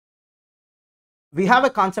we have a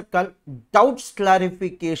concept called doubts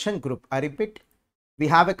clarification group. I repeat, we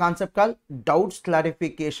have a concept called doubts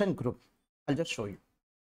clarification group. I'll just show you.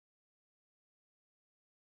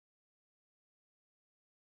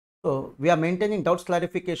 So we are maintaining doubts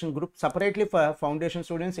clarification group separately for foundation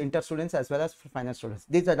students, inter students, as well as for final students.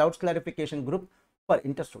 These are doubts clarification group for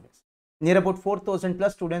inter students. Near about 4,000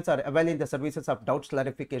 plus students are availing the services of doubts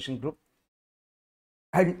clarification group.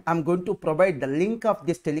 And I'm going to provide the link of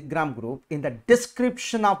this Telegram group in the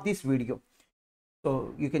description of this video.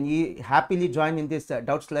 So you can happily join in this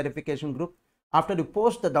doubts clarification group. After you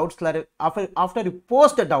post the doubts, after you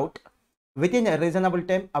post the doubt, within a reasonable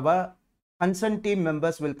time, our concerned team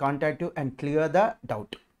members will contact you and clear the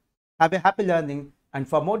doubt. Have a happy learning. And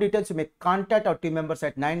for more details, you may contact our team members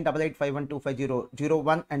at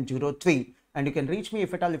 9885125001 and 03. And you can reach me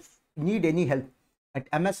if at all if you need any help at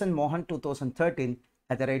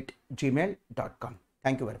msnmohan2013@gmail.com.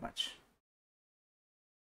 Thank you very much.